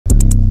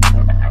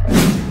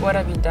What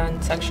have you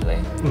done sexually?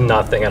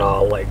 Nothing at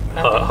all. Like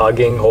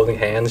hugging, holding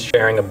hands,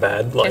 sharing a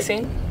bed. Like,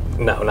 kissing?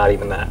 No, not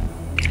even that.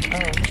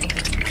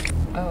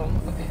 Oh,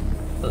 okay.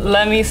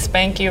 Let me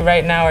spank you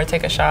right now or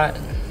take a shot.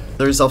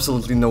 There's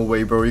absolutely no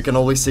way, bro. You can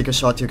always take a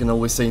shot, you can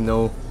always say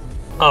no.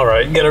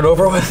 Alright, get it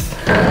over with.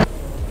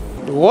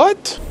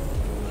 What?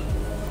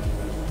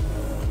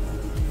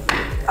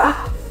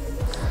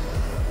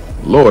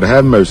 Lord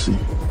have mercy.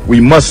 We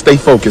must stay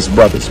focused,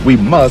 brothers. We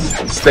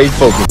must stay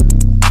focused.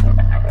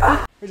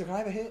 Rachel, can I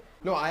have a hit?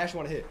 No, I actually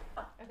want to hit.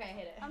 Okay,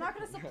 hit it. I'm not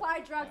gonna supply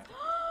drugs.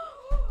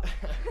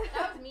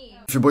 That was me.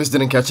 If you boys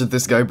didn't catch it,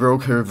 this guy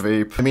broke her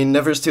vape. I mean,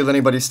 never steal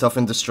anybody's stuff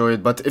and destroy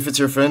it, but if it's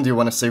your friend, you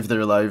want to save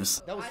their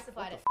lives. That was I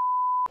supplied it.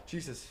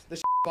 Jesus,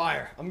 this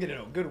fire. I'm getting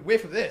a good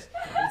whiff of this.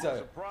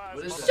 Shut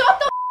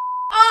the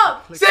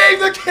up! Save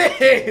the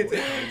kids!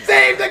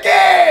 Save the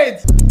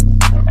kids!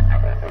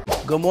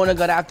 Good morning,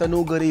 good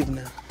afternoon, good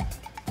evening.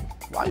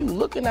 Why you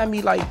looking at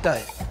me like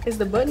that? Is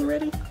the button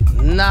ready?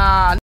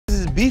 Nah, this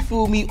is beef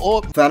with me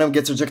or Phantom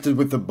gets rejected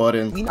with the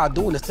button. we not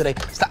doing this today.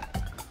 Stop.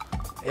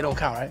 It don't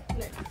count, right?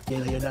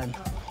 Yeah, you're done.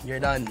 You're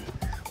done.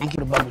 I'm gonna keep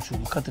it above with you.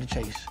 Cut to the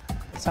chase.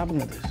 Stop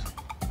looking at this.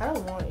 I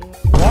don't want you.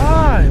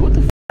 Why? What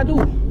the f I do?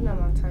 You're not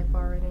my type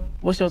already.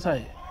 What's your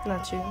type?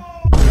 Not you.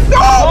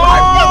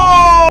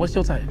 What's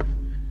your type?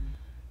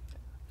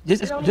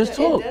 Just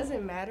talk. It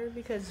doesn't matter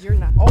because you're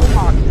not. Oh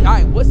my God.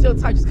 Alright, what's your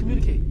type? Just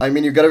communicate. I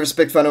mean, you gotta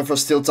respect Phantom for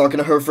still talking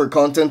to her for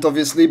content,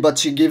 obviously, but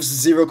she gives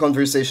zero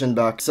conversation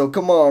back. So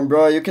come on,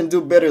 bro, you can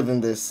do better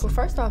than this. Well,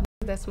 first off,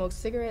 that smokes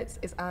cigarettes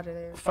is out of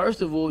there.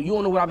 First of all, you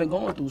don't know what I've been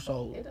going through,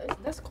 so.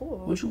 That's cool.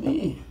 What you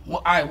mean? Well,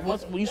 alright,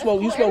 you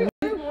smoke weed?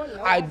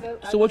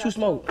 So what you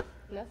smoke?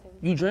 Nothing.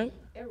 You drink?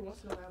 Every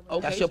once in a while.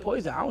 Okay. That's your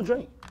poison. I don't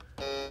drink.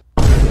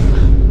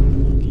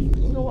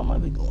 You know what my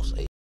bitch gonna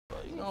say?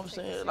 You know what I'm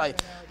saying? Like,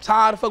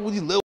 tired of fucking with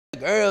these little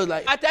girls.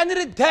 Like, at the end of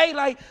the day,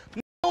 like,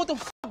 you know what the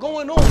fuck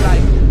going on?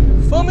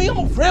 Like, for me, I'm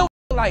a real.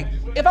 Like,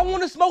 if I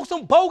want to smoke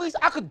some bogeys,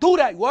 I could do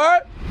that.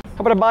 Word? How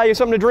about I buy you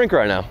something to drink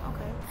right now?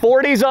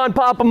 40s on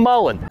Papa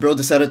Mullen. Bro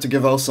decided to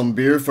give out some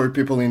beer for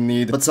people in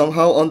need, but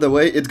somehow on the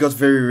way it got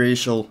very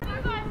racial.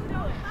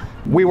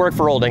 We work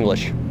for Old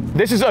English.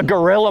 This is a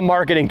guerrilla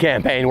marketing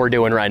campaign we're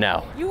doing right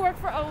now. You work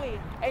for OE,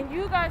 and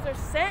you guys are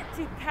sent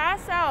to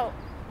pass out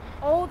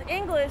Old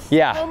English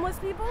Yeah. homeless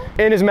people?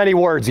 In as many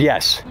words,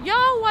 yes.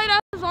 Y'all white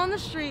asses on the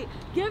street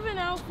giving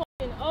out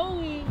fucking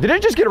OE. Did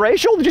it just get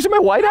racial? Did you say my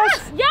white ass?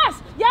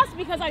 Yes,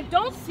 because I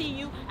don't see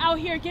you out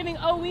here giving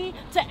OE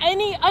to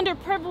any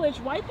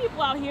underprivileged white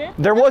people out here.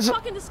 There That's was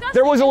fucking disgusting.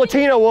 there was a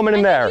Latino woman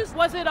in there.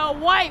 Was it a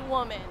white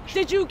woman?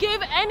 Did you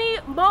give any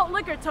malt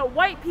liquor to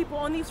white people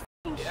on these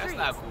fucking streets? That's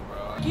not cool,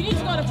 bro. You need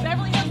to go to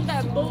Beverly Hills with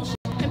that bullshit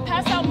and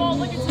pass out malt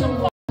liquor to them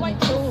fucking white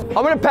people.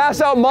 I'm gonna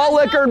pass out malt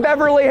liquor in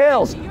Beverly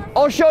Hills.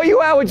 I'll show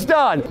you how it's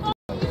done.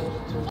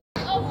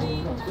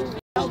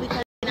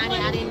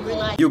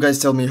 You guys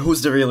tell me,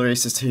 who's the real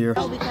racist here?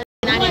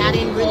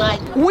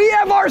 We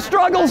have our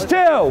struggles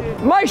too.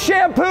 My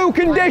shampoo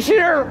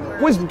conditioner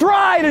was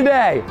dry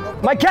today.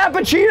 My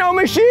cappuccino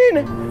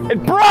machine,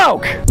 it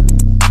broke.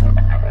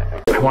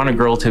 I want a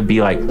girl to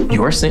be like,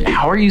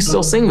 how are you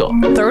still single?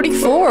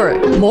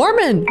 34,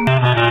 Mormon.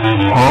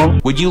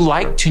 Would you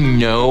like to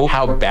know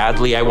how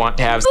badly I want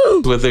to have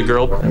sex with a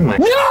girl? I'm like,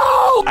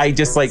 No! I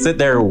just like sit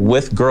there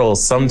with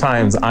girls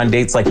sometimes on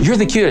dates like, you're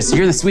the cutest,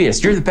 you're the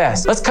sweetest, you're the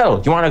best. Let's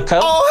cuddle. You want to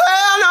cuddle? Oh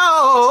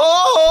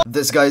hell no!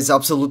 This guy is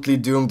absolutely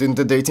doomed in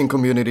the dating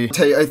community.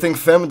 Hey, I think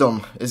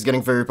femdom is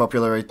getting very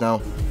popular right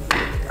now.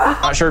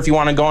 Not sure if you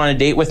want to go on a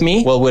date with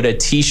me. Well, would a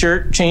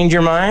t-shirt change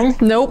your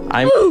mind? Nope.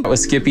 I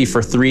was Skippy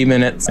for 3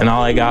 minutes and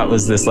all I got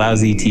was this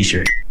lousy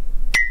t-shirt.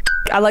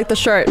 I like the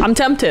shirt. I'm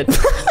tempted.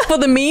 For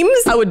the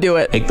memes, I would do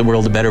it. Make the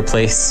world a better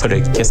place. Put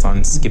a kiss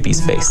on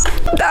Skippy's face.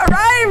 That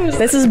rhymes!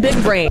 This is big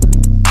brain.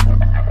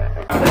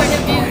 Point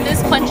of view,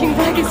 this punching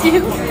bag is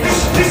you.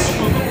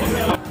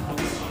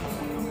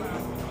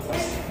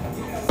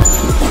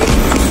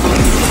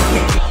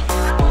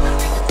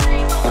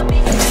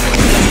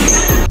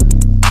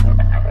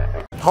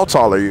 How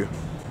tall are you?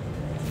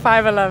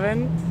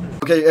 5'11".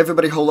 Okay,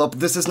 everybody hold up.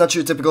 This is not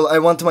your typical, I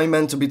want my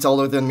man to be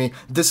taller than me.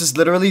 This is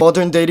literally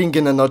modern dating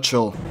in a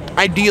nutshell.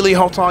 Ideally,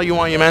 how tall you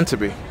want your man to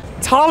be?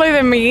 Taller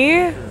than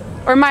me?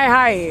 Or my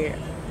height?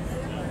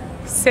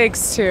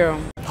 6'2".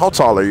 How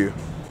tall are you?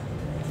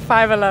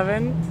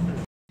 5'11".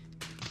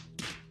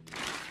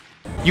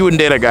 You wouldn't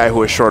date a guy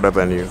who is shorter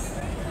than you.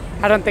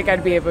 I don't think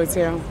I'd be able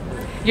to.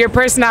 Your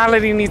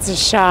personality needs to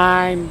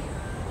shine.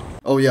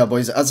 Oh yeah,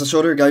 boys, as a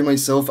shorter guy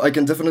myself, I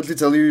can definitely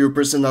tell you your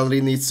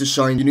personality needs to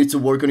shine. You need to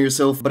work on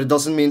yourself, but it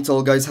doesn't mean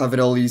tall guys have it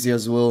all easy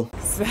as well.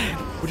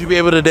 Would you be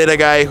able to date a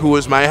guy who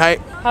is my height?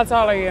 How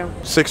tall are you?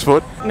 6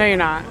 foot? No, you're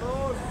not.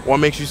 What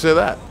makes you say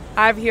that?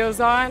 I have heels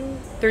on,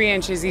 3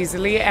 inches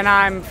easily, and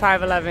I'm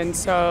 5'11",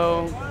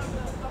 so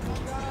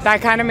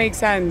that kind of makes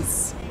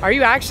sense. Are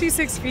you actually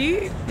 6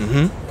 feet?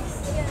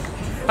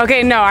 Mm-hmm.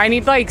 Okay, no, I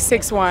need like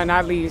 6'1",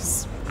 at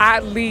least.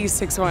 At least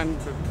 6'1".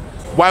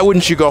 Why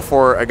wouldn't you go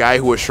for a guy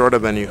who is shorter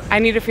than you? I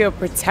need to feel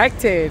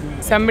protected.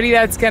 Somebody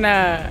that's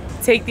gonna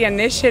take the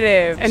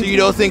initiative. So you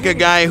don't think a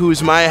guy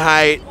who's my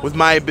height, with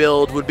my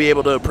build, would be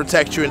able to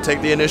protect you and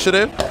take the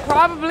initiative?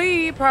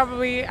 Probably.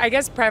 I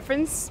guess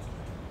preference.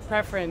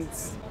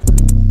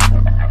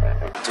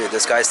 Dude,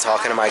 this guy's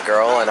talking to my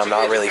girl and I'm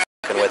not really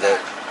f***ing with it.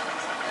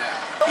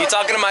 You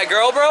talking to my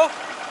girl, bro?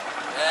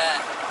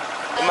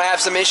 Yeah. We might have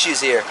some issues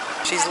here.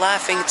 She's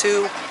laughing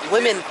too.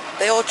 Women,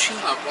 they all cheat.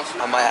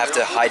 I might have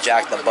to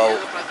hijack the boat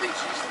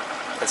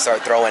and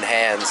start throwing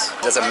hands.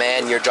 As a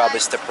man, your job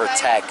is to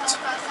protect.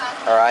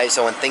 Alright,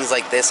 so when things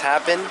like this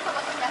happen,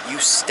 you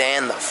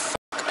stand the f***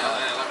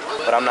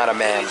 up. But I'm not a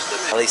man.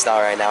 At least not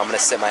right now. I'm gonna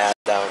sit my ass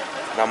down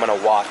and I'm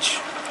gonna watch.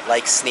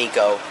 Like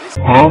Sneeko.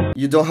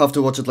 You don't have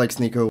to watch it like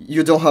Sneeko.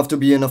 You don't have to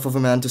be enough of a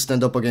man to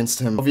stand up against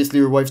him. Obviously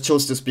your wife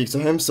chose to speak to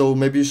him, so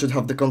maybe you should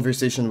have the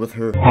conversation with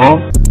her.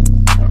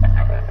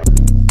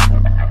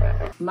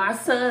 My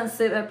son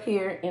sit up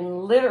here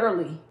and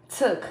literally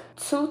took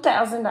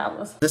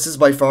 $2,000. This is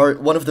by far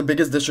one of the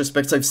biggest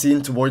disrespects I've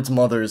seen towards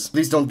mothers.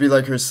 Please don't be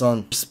like her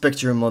son.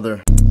 Respect your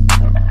mother.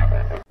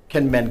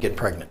 Can men get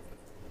pregnant?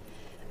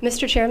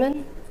 Mr.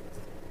 Chairman,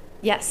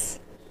 yes.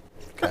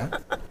 Okay.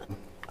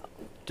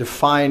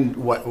 Define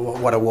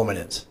what a woman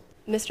is.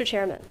 Mr.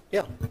 Chairman.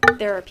 Yeah.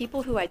 There are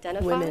people who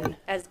identify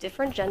as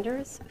different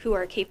genders who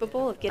are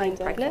capable of getting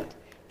pregnant.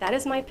 That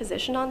is my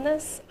position on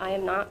this. I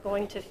am not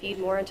going to feed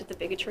more into the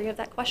bigotry of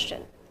that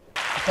question.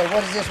 Okay,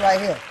 what is this right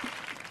here?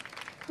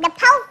 The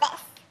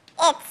pelvis.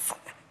 It's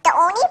the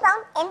only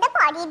bone in the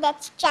body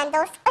that's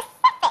gender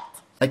specific.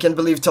 I can't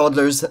believe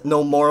toddlers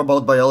know more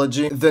about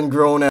biology than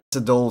grown-ass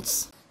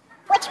adults.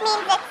 Which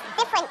means it's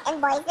different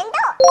in boys and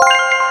girls.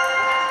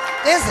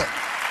 Is it?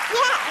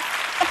 Yes.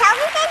 The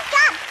pelvis's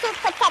job to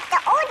protect the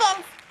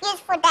organs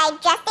used for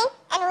digesting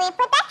and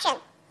reproduction.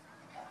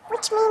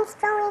 Which means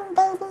throwing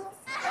babies.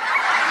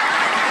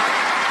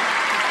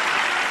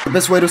 The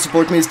best way to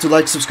support me is to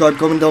like, subscribe,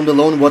 comment down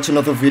below and watch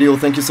another video.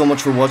 Thank you so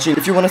much for watching.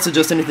 If you want to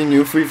suggest anything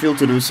new, feel free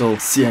to do so.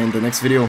 See ya in the next video.